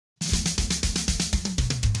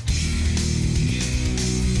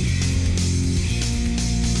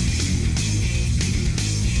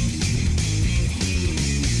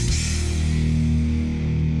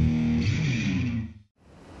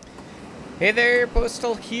Hey there,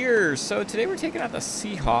 Postal here. So today we're taking out the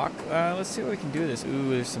Seahawk. Let's see what we can do with this. Ooh,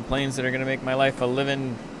 there's some planes that are gonna make my life a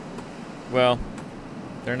living, well,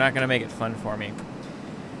 they're not gonna make it fun for me.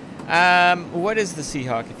 What is the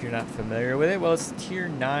Seahawk if you're not familiar with it? Well, it's a Tier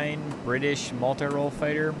 9 British multi-role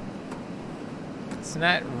fighter. It's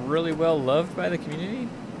not really well loved by the community.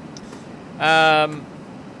 But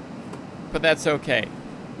that's okay.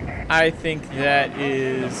 I think that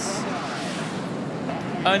is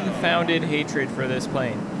unfounded hatred for this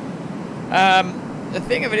plane. The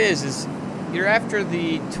thing of it is you're after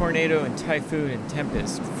the Tornado and Typhoon and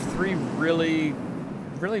Tempest, three really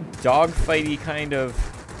dogfighty kind of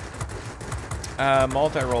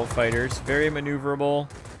multi-role fighters, very maneuverable,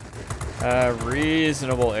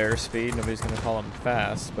 reasonable airspeed. Nobody's gonna call them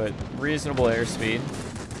fast, but reasonable airspeed.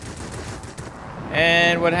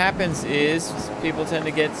 And what happens is people tend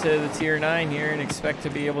to get to the Tier 9 here and expect to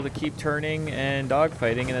be able to keep turning and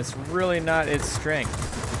dogfighting, and that's really not its strength.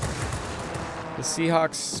 The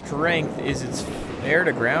Seahawk's strength is its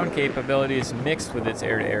air-to-ground capabilities mixed with its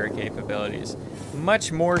air-to-air capabilities.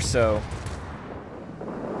 Much more so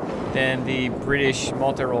than the British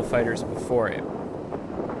multi-role fighters before it.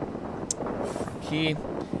 Key.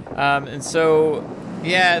 And so,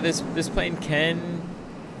 yeah, this plane can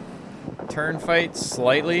turn fight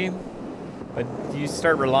slightly, but you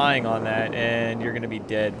start relying on that and you're going to be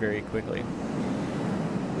dead very quickly.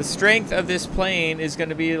 The strength of this plane is going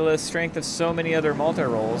to be the strength of so many other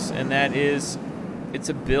multi-roles, and that is its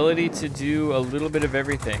ability to do a little bit of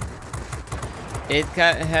everything. It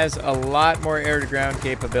has a lot more air-to-ground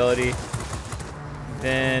capability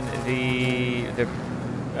than the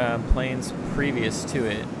planes previous to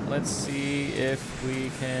it. Let's see if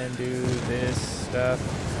we can do this stuff.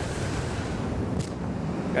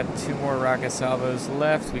 Got 2 more rocket salvos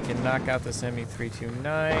left. We can knock out this ME-329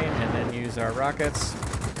 and then use our rockets.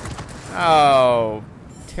 Oh,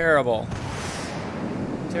 terrible.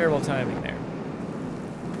 Terrible timing there.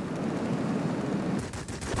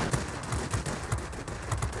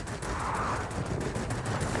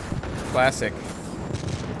 Classic.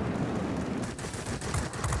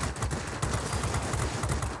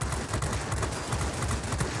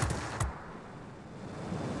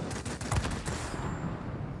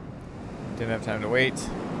 Didn't have time to wait.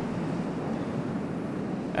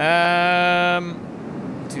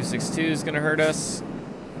 262 is gonna hurt us.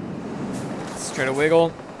 Let's try to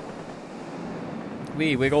wiggle.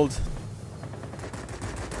 We wiggled.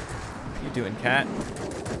 What are you doing, cat?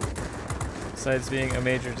 Besides being a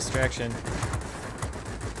major distraction.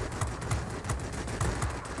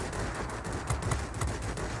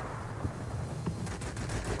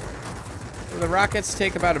 The rockets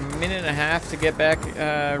take about 1.5 minutes to get back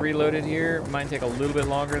reloaded here. Mine take a little bit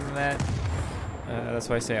longer than that. That's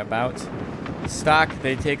why I say about. Stock,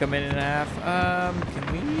 they take 1.5 minutes.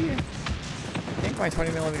 Can we? I think my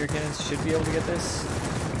 20mm cannons should be able to get this.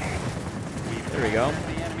 There we go.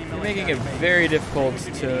 You're making it very difficult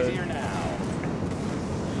to.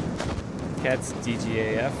 Cat's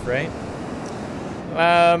DGAF, right?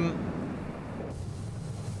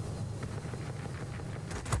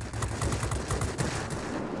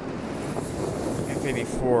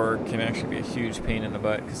 F-84 can actually be a huge pain in the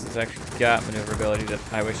butt because it's actually got maneuverability that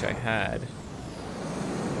I wish I had.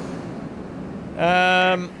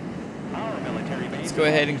 Let's go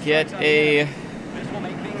ahead and get a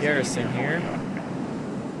garrison here.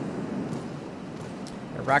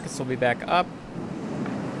 Our rockets will be back up.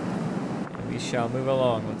 And we shall move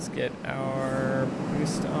along. Let's get our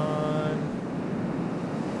boost on.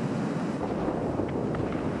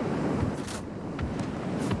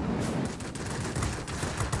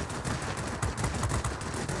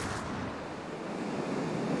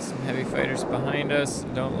 Heavy fighters behind us,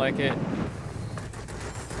 don't like it.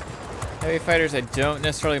 Heavy fighters I don't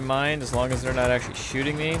necessarily mind as long as they're not actually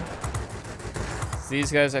shooting me. It's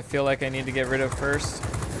these guys I feel like I need to get rid of first.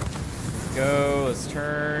 Go, let's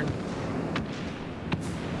turn.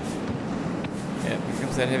 Yeah, here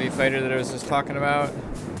comes that heavy fighter that I was just talking about.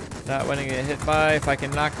 Not wanting to get hit by. If I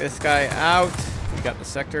can knock this guy out. We got the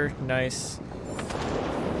sector, nice.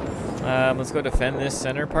 Let's go defend this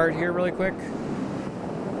center part here really quick.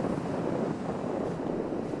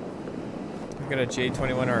 Got a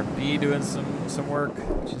J-21RB doing some work,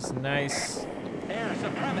 which is nice. Air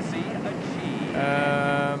supremacy achieved.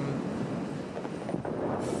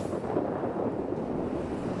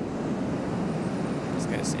 This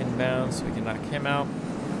guy's inbound, so we can knock him out.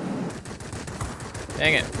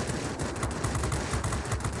 Dang it.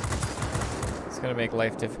 It's gonna make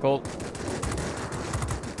life difficult.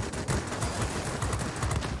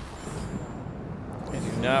 I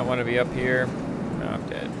do not want to be up here. No, I'm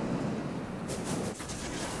dead.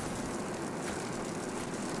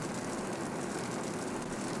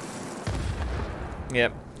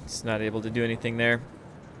 Yep, it's not able to do anything there.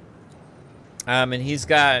 And he's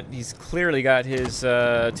clearly got his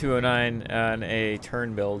 209 on a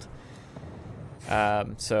turn build.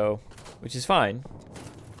 So, which is fine.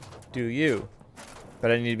 Do you?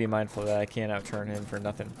 But I need to be mindful that I can't outturn him for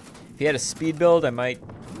nothing. If he had a speed build, I might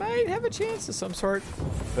have a chance of some sort.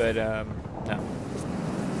 But no.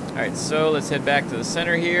 All right, so let's head back to the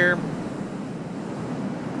center here.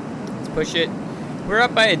 Let's push it. We're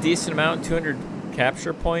up by a decent amount, 200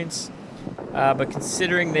 capture points. But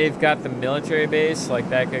considering they've got the military base, like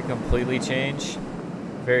that could completely change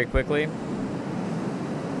very quickly.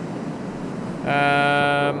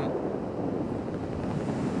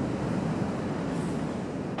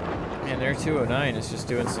 Man, their 209 is just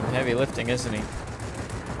doing some heavy lifting, isn't he?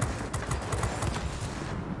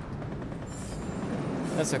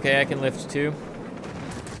 That's okay, I can lift too.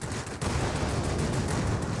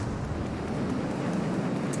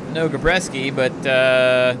 No Gabreski, but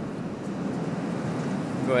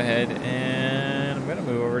go ahead and I'm gonna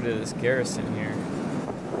move over to this garrison here.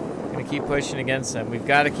 I'm gonna keep pushing against them. We've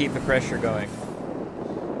got to keep the pressure going.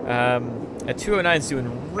 At 209 is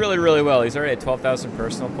doing really, really well. He's already at 12,000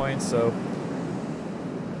 personal points, so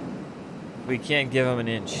we can't give him an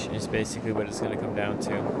inch is basically what it's gonna come down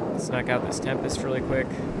to. Let's knock out this Tempest really quick.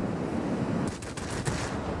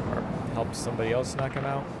 Or help somebody else knock him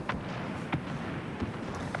out.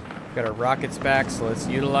 We've got our rockets back, so let's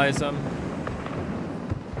utilize them.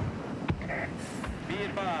 Be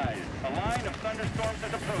advised, a line of thunderstorms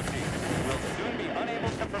is approaching. We'll soon be unable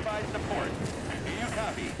to provide support. Do you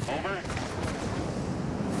copy? Over.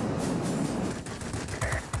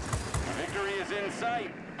 Victory is in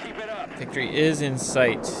sight. Keep it up. Victory is in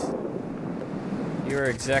sight. You are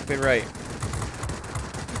exactly right.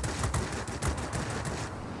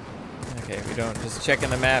 Okay, we don't just checking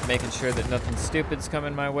the map, making sure that nothing stupid's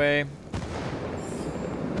coming my way.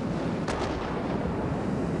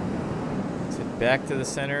 Let's head back to the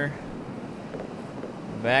center.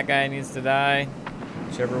 That guy needs to die,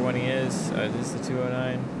 whichever one he is. This is the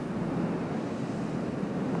 209.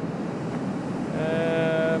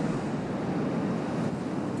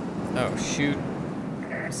 Oh shoot!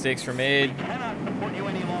 Mistakes were made. We cannot support you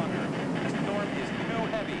any longer. The storm is too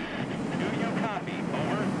heavy. Do you copy?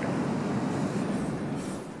 Over.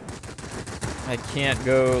 I can't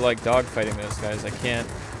go like dogfighting those guys. I can't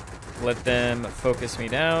let them focus me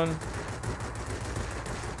down.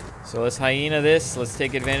 So let's hyena this. Let's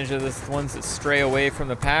take advantage of the ones that stray away from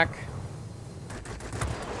the pack.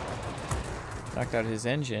 Knocked out his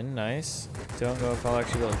engine. Nice. Don't know if I'll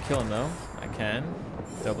actually be able to kill him though. I can.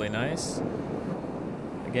 Doubly nice.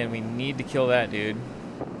 Again, we need to kill that dude.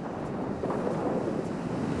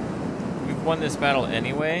 We've won this battle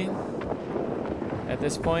anyway at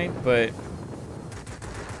this point, but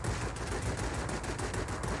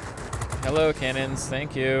hello cannons,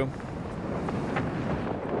 thank you.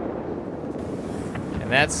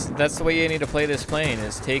 And that's the way you need to play this plane,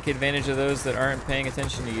 is take advantage of those that aren't paying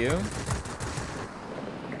attention to you.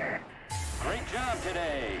 Great job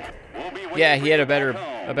today. We'll be Yeah, he had a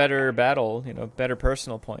better battle, you know, better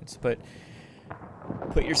personal points, but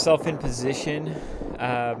put yourself in position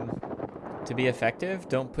to be effective.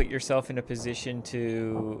 Don't put yourself in a position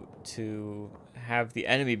to have the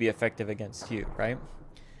enemy be effective against you, right?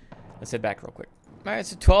 Let's head back real quick. All right,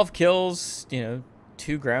 so 12 kills, you know,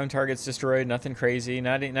 2 ground targets destroyed, nothing crazy,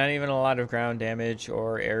 not even a lot of ground damage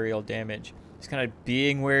or aerial damage. Just kind of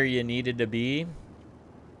being where you needed to be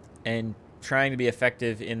and trying to be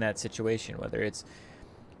effective in that situation, whether it's,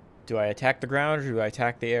 do I attack the ground or do I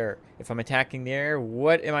attack the air? If I'm attacking the air,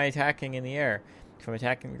 what am I attacking in the air? If I'm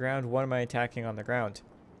attacking the ground, what am I attacking on the ground?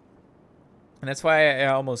 And that's why I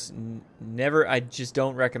almost never, I just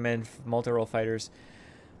don't recommend multi-role fighters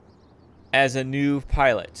as a new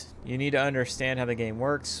pilot. You need to understand how the game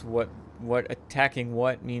works, what attacking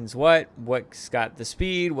what means what's got the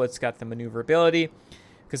speed, what's got the maneuverability.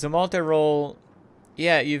 Because a multi-role,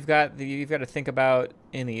 yeah, you've got to think about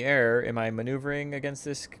in the air, am I maneuvering against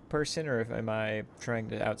this person or am I trying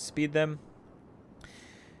to outspeed them?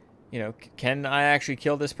 You know, can I actually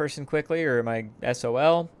kill this person quickly or am I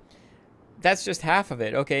SOL? That's just half of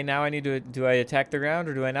it. Okay, now I need to, do I attack the ground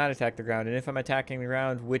or do I not attack the ground? And if I'm attacking the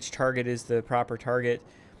ground, which target is the proper target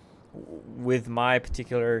with my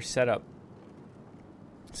particular setup?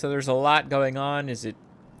 So there's a lot going on. Is it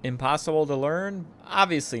impossible to learn?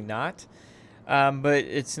 Obviously not. But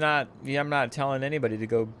it's not, I'm not telling anybody to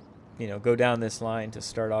go, you know, go down this line to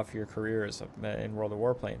start off your career as in World of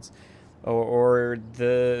Warplanes or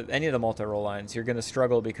any of the multi-role lines. You're going to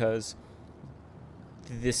struggle because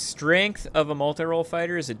the strength of a multi-role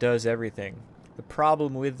fighter is it does everything. The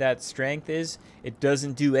problem with that strength is it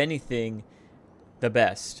doesn't do anything the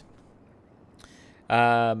best.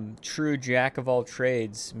 True jack of all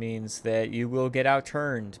trades means that you will get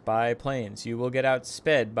outturned by planes. You will get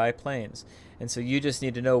outsped by planes. And so you just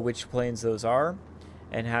need to know which planes those are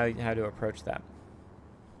and how to approach that.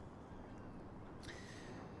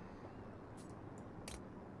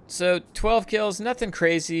 So 12 kills, nothing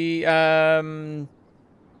crazy. I'm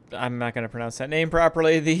not going to pronounce that name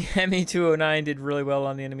properly. The ME-209 did really well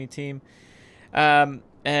on the enemy team.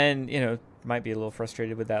 And, you know, might be a little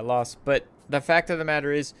frustrated with that loss. But the fact of the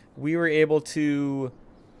matter is we were able to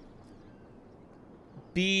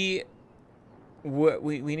be what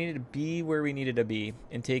we needed to be where we needed to be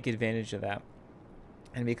and take advantage of that.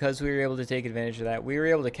 And because we were able to take advantage of that, we were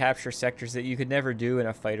able to capture sectors that you could never do in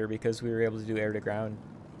a fighter because we were able to do air-to-ground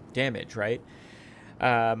damage, right?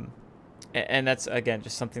 And that's, again,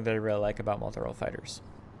 just something that I really like about multi-role fighters.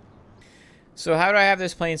 So how do I have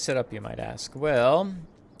this plane set up, you might ask? Well,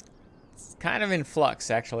 it's kind of in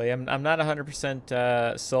flux, actually. I'm not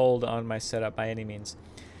 100% sold on my setup by any means.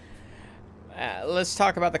 Let's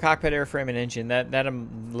talk about the cockpit, airframe, and engine. That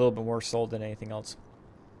I'm a little bit more sold than anything else.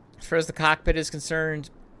 As far as the cockpit is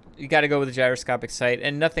concerned, you got to go with a gyroscopic sight,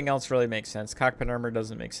 and nothing else really makes sense. Cockpit armor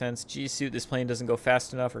doesn't make sense. G-suit, this plane doesn't go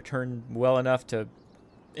fast enough or turn well enough to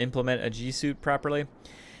implement a G-suit properly.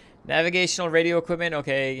 Navigational radio equipment,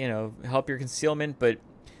 okay, you know, help your concealment, but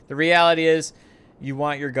the reality is you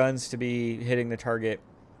want your guns to be hitting the target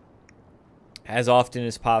as often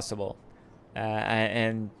as possible,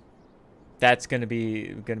 and that's going to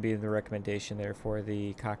be the recommendation there for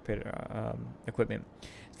the cockpit equipment.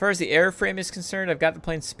 As far as the airframe is concerned, I've got the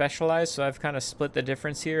plane specialized, so I've kind of split the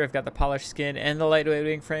difference here. I've got the polished skin and the lightweight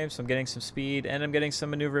wing frame, so I'm getting some speed and I'm getting some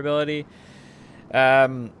maneuverability. Yeah,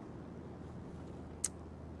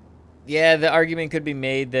 the argument could be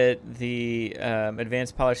made that the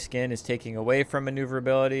advanced polished skin is taking away from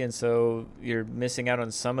maneuverability, and so you're missing out on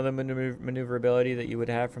some of the maneuverability that you would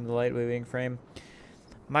have from the lightweight wing frame.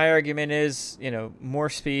 My argument is, you know, more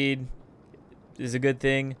speed is a good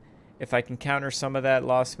thing. If I can counter some of that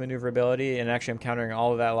lost maneuverability, and actually I'm countering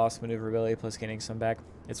all of that lost maneuverability plus getting some back,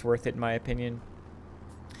 it's worth it in my opinion.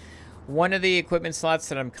 One of the equipment slots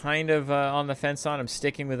that I'm kind of on the fence on, I'm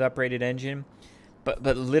sticking with uprated engine, but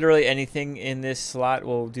literally anything in this slot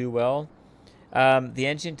will do well. The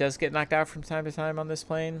engine does get knocked out from time to time on this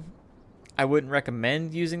plane. I wouldn't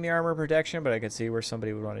recommend using the armor protection, but I could see where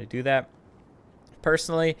somebody would want to do that.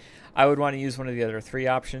 Personally, I would want to use one of the other three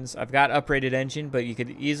options. I've got uprated engine, but you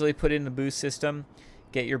could easily put in the boost system,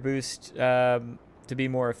 get your boost to be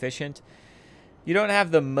more efficient. You don't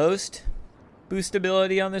have the most boost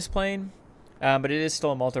ability on this plane, but it is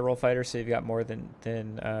still a multi-role fighter, so you've got more than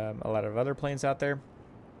a lot of other planes out there.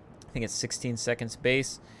 I think it's 16 seconds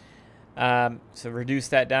base. So reduce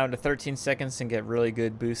that down to 13 seconds and get really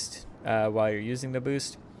good boost while you're using the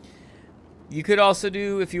boost. You could also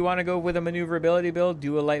do, if you want to go with a maneuverability build,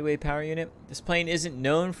 do a lightweight power unit. This plane isn't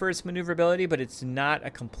known for its maneuverability, but it's not a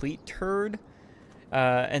complete turd.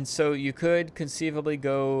 And so you could conceivably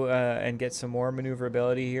go and get some more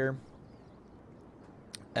maneuverability here.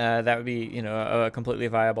 That would be, you know, a completely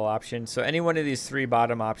viable option. So any one of these three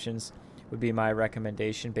bottom options would be my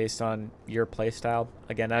recommendation based on your playstyle.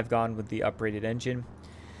 Again, I've gone with the uprated engine.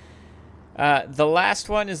 The last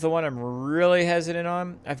one is the one I'm really hesitant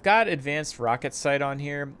on. I've got advanced rocket sight on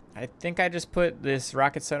here. I think I just put this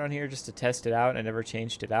rocket sight on here just to test it out. I never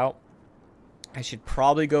changed it out. I should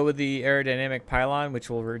probably go with the aerodynamic pylon, which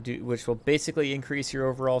will basically increase your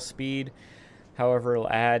overall speed. However, it'll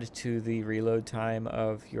add to the reload time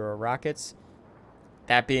of your rockets.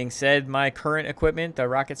 That being said, my current equipment, the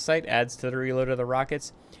rocket sight, adds to the reload of the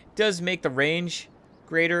rockets. It does make the range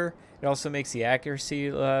greater. It also makes the accuracy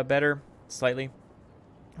better. Slightly,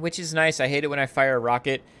 which is nice. I hate it when I fire a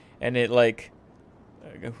rocket and it, like,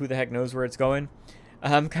 who the heck knows where it's going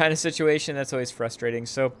kind of situation. That's always frustrating.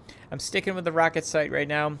 So I'm sticking with the rocket sight right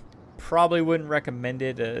now. Probably wouldn't recommend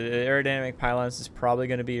it. Aerodynamic pylons is probably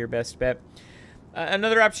going to be your best bet.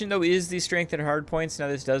 Another option though is the strength and hard points. Now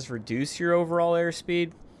this does reduce your overall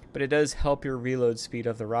airspeed, but it does help your reload speed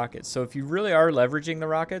of the rockets. So if you really are leveraging the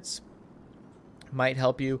rockets, it might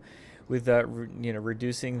help you with you know,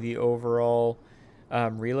 reducing the overall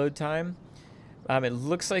reload time. It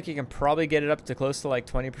looks like you can probably get it up to close to like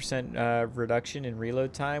 20% reduction in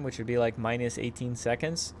reload time, which would be like minus 18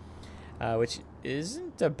 seconds, which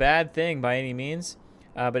isn't a bad thing by any means.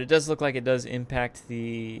 But it does look like it does impact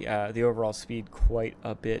the overall speed quite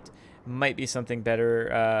a bit. Might be something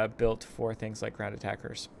better built for things like ground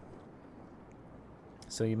attackers.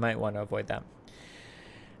 So you might want to avoid that.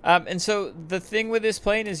 And so the thing with this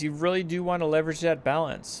plane is you really do want to leverage that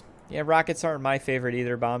balance. Yeah, rockets aren't my favorite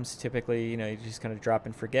either. Bombs typically, you know, you just kind of drop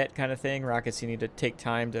and forget kind of thing. Rockets, you need to take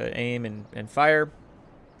time to aim and fire.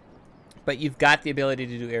 But you've got the ability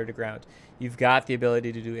to do air to ground. You've got the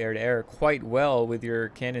ability to do air to air quite well with your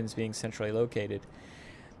cannons being centrally located.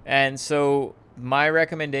 And so my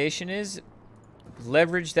recommendation is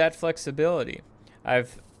leverage that flexibility.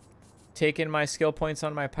 I've taken my skill points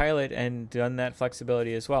on my pilot and done that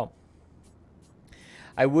flexibility as well.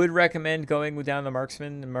 I would recommend going down the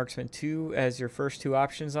Marksman and Marksman 2 as your first two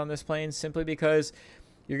options on this plane, simply because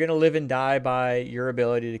you're going to live and die by your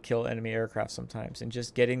ability to kill enemy aircraft sometimes, and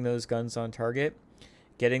just getting those guns on target,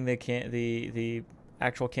 getting the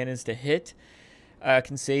actual cannons to hit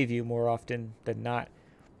can save you more often than not.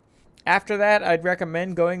 After that, I'd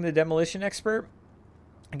recommend going the Demolition Expert.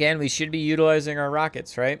 Again, we should be utilizing our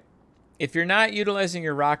rockets, right? If you're not utilizing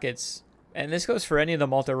your rockets, and this goes for any of the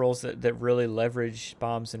multi-rolls that really leverage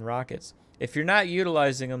bombs and rockets, if you're not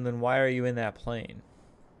utilizing them, then why are you in that plane?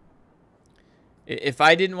 If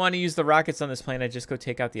I didn't want to use the rockets on this plane, I'd just go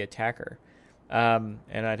take out the attacker. And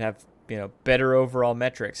I'd have, you know, better overall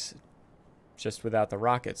metrics just without the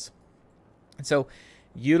rockets. And so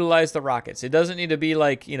utilize the rockets. It doesn't need to be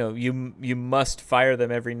like, you know, you must fire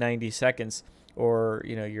them every 90 seconds or,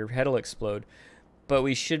 you know, your head will explode. But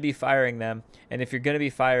we should be firing them. And if you're going to be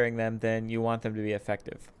firing them, then you want them to be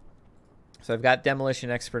effective. So I've got Demolition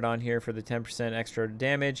Expert on here for the 10% extra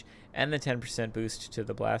damage and the 10% boost to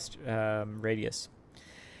the blast radius.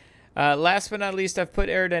 Last but not least, I've put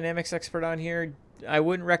Aerodynamics Expert on here. I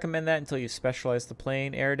wouldn't recommend that until you specialize the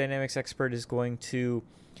plane. Aerodynamics Expert is going to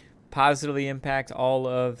positively impact all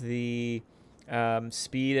of the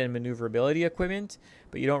speed and maneuverability equipment,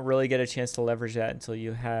 but you don't really get a chance to leverage that until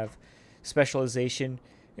you have specialization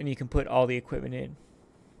and you can put all the equipment in.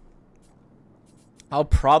 I'll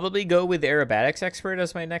probably go with Aerobatics Expert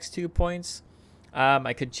as my next 2 points.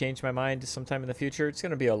 I could change my mind sometime in the future. It's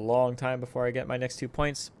going to be a long time before I get my next 2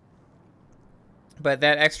 points. But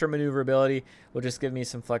that extra maneuverability will just give me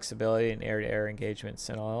some flexibility in air-to-air engagements,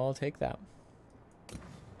 and I'll take that.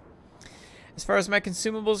 As far as my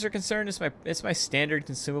consumables are concerned, it's my standard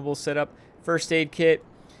consumable setup. First aid kit,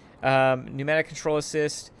 pneumatic control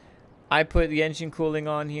assist. I put the engine cooling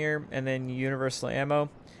on here, and then universal ammo.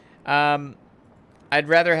 I'd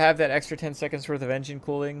rather have that extra 10 seconds worth of engine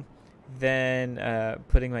cooling than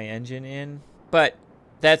putting my engine in. But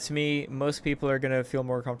that's me. Most people are going to feel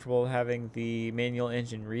more comfortable having the manual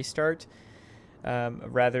engine restart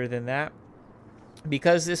rather than that.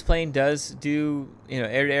 Because this plane does do, you know,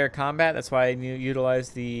 air-to-air combat, that's why I utilize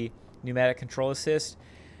the pneumatic control assist.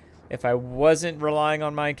 If I wasn't relying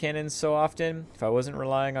on my cannons so often, if I wasn't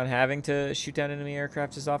relying on having to shoot down enemy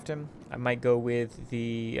aircraft as often, I might go with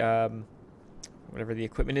the whatever the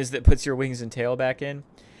equipment is that puts your wings and tail back in.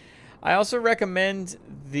 I also recommend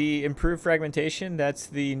the improved fragmentation. That's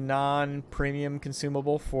the non-premium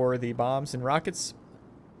consumable for the bombs and rockets.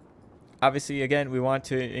 Obviously, again, we want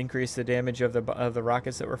to increase the damage of the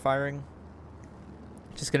rockets that we're firing.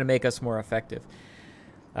 Just going to make us more effective.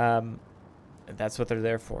 That's what they're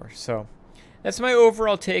there for. So that's my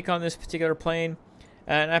overall take on this particular plane.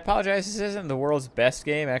 And I apologize, this isn't the world's best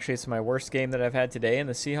game. Actually, it's my worst game that I've had today in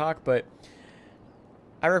the Seahawk. But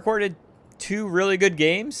I recorded 2 really good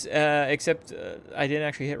games, except I didn't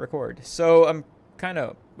actually hit record. So I'm kind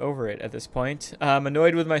of over it at this point. I'm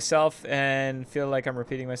annoyed with myself and feel like I'm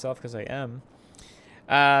repeating myself because I am.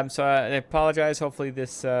 So I apologize. Hopefully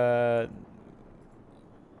this above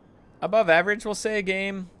average, we'll say,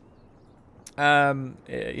 game,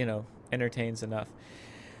 you know, entertains enough.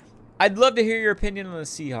 I'd love to hear your opinion on the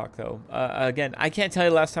Seahawk, though. Again, I can't tell you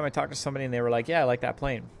the last time I talked to somebody and they were like, yeah, I like that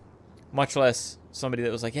plane. Much less somebody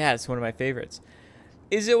that was like, yeah, it's one of my favorites.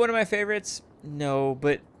 Is it one of my favorites? No,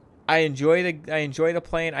 but I enjoy the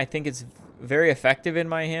plane. I think it's very effective in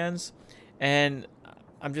my hands, and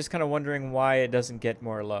I'm just kind of wondering why it doesn't get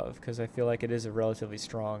more love, because I feel like it is a relatively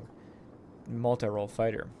strong multi-role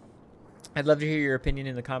fighter. I'd love to hear your opinion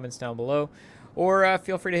in the comments down below, or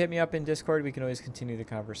feel free to hit me up in Discord. We can always continue the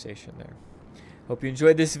conversation there. Hope you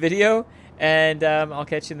enjoyed this video, and I'll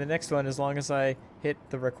catch you in the next one as long as I hit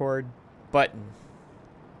the record button.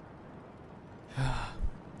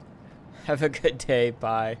 Have a good day.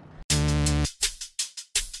 Bye.